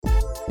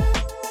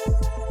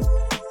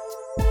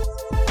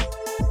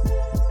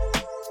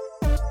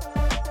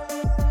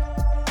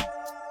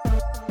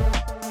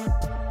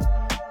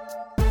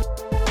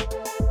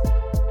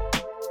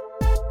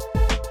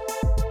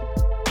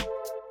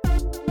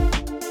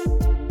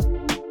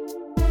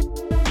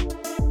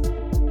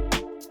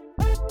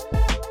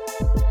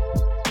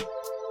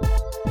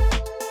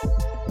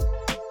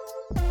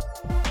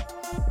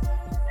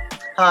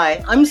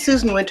Hi, I'm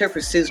Susan Winter for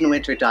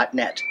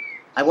SusanWinter.net.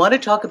 I want to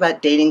talk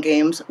about dating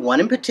games, one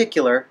in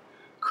particular,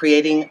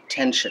 creating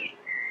tension.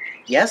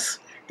 Yes,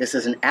 this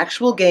is an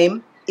actual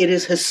game. It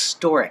is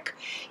historic.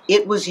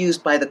 It was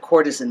used by the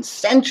courtesan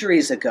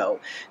centuries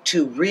ago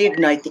to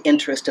reignite the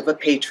interest of a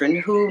patron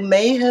who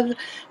may have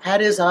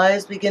had his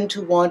eyes begin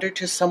to wander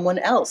to someone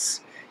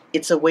else.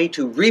 It's a way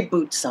to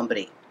reboot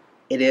somebody.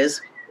 It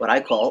is what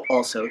I call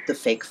also the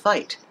fake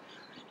fight.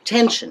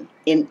 Tension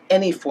in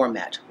any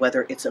format,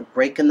 whether it's a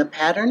break in the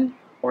pattern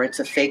or it's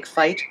a fake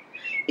fight,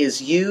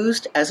 is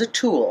used as a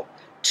tool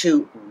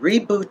to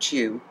reboot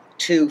you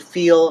to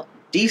feel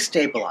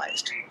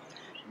destabilized.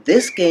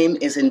 This game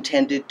is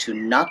intended to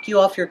knock you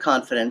off your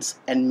confidence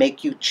and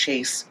make you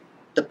chase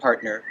the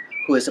partner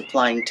who is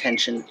applying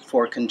tension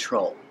for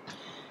control.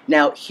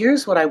 Now,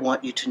 here's what I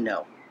want you to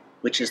know,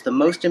 which is the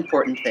most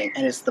important thing,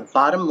 and it's the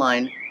bottom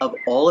line of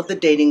all of the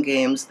dating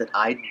games that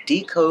I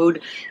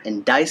decode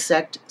and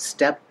dissect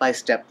step by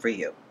step for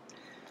you.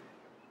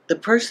 The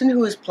person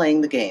who is playing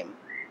the game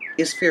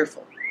is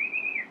fearful.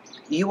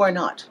 You are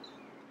not.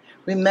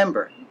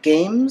 Remember,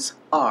 games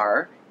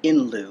are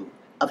in lieu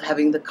of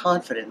having the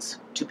confidence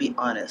to be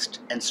honest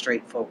and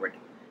straightforward.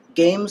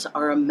 Games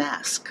are a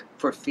mask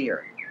for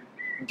fear.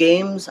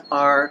 Games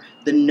are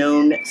the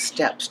known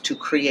steps to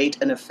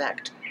create an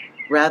effect,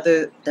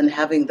 rather than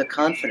having the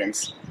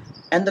confidence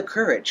and the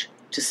courage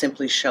to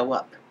simply show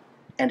up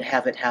and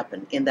have it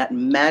happen in that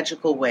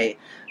magical way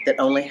that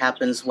only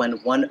happens when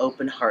one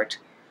open heart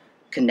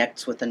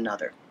connects with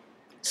another.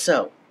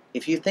 So,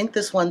 if you think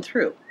this one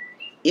through,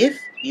 if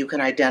you can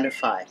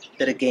identify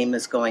that a game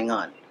is going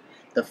on,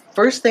 the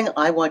first thing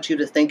I want you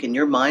to think in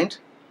your mind,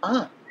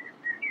 I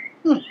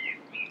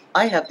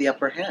have the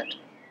upper hand.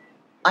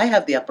 I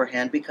have the upper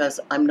hand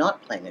because I'm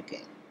not playing a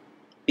game.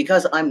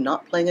 Because I'm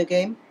not playing a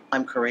game,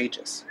 I'm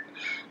courageous.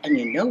 And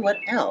you know what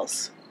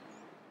else?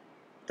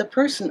 The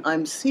person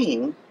I'm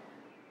seeing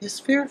is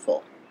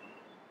fearful.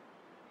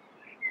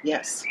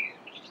 Yes,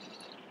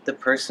 the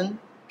person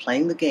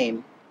playing the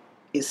game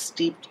is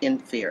steeped in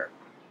fear.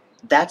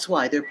 That's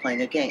why they're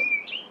playing a game.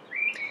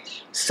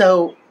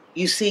 So,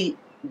 you see,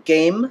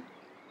 game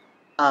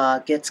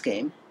gets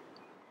game,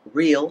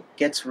 real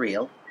gets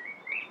real,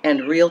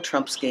 and real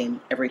trumps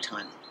game every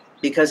time.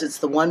 Because it's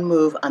the one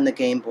move on the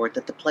game board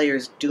that the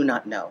players do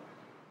not know.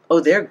 Oh,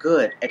 they're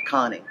good at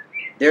conning.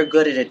 They're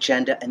good at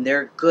agenda, and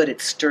they're good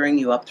at stirring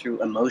you up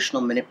through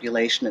emotional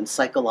manipulation and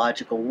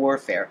psychological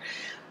warfare.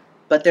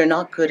 But they're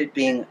not good at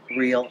being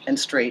real and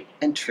straight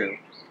and true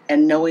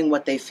and knowing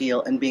what they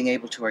feel and being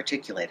able to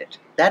articulate it.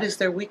 That is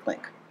their weak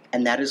link,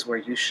 and that is where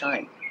you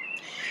shine.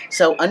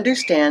 So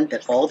understand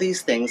that all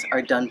these things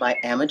are done by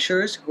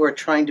amateurs who are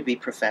trying to be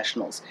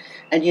professionals.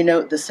 And you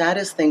know, the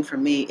saddest thing for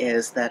me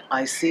is that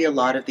I see a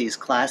lot of these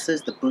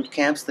classes, the boot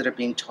camps that are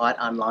being taught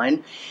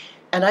online,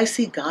 and I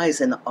see guys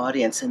in the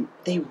audience and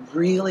they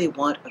really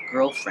want a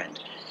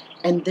girlfriend.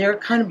 And they're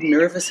kind of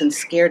nervous and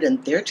scared,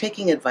 and they're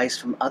taking advice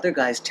from other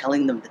guys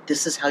telling them that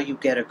this is how you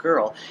get a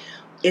girl.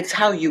 It's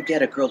how you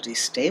get a girl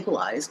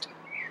destabilized.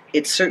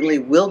 It certainly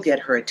will get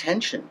her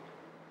attention,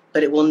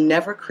 but it will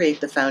never create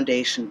the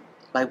foundation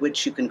by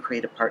which you can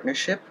create a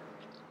partnership.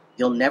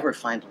 You'll never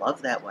find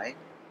love that way.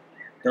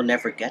 You'll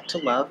never get to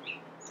love.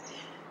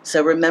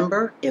 So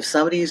remember, if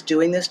somebody is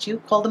doing this to you,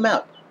 call them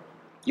out.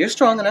 You're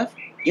strong enough.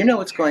 You know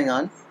what's going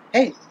on.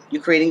 Hey, you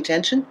creating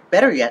tension?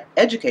 Better yet,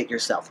 educate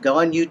yourself. Go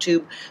on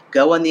YouTube,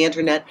 go on the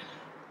internet,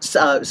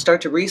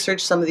 start to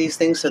research some of these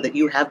things so that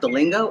you have the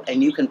lingo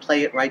and you can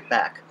play it right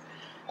back.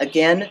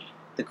 Again,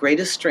 the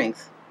greatest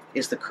strength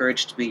is the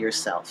courage to be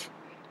yourself.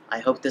 I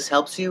hope this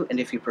helps you, and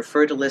if you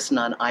prefer to listen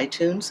on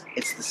iTunes,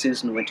 it's The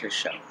Susan Winter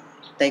Show.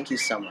 Thank you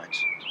so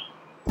much.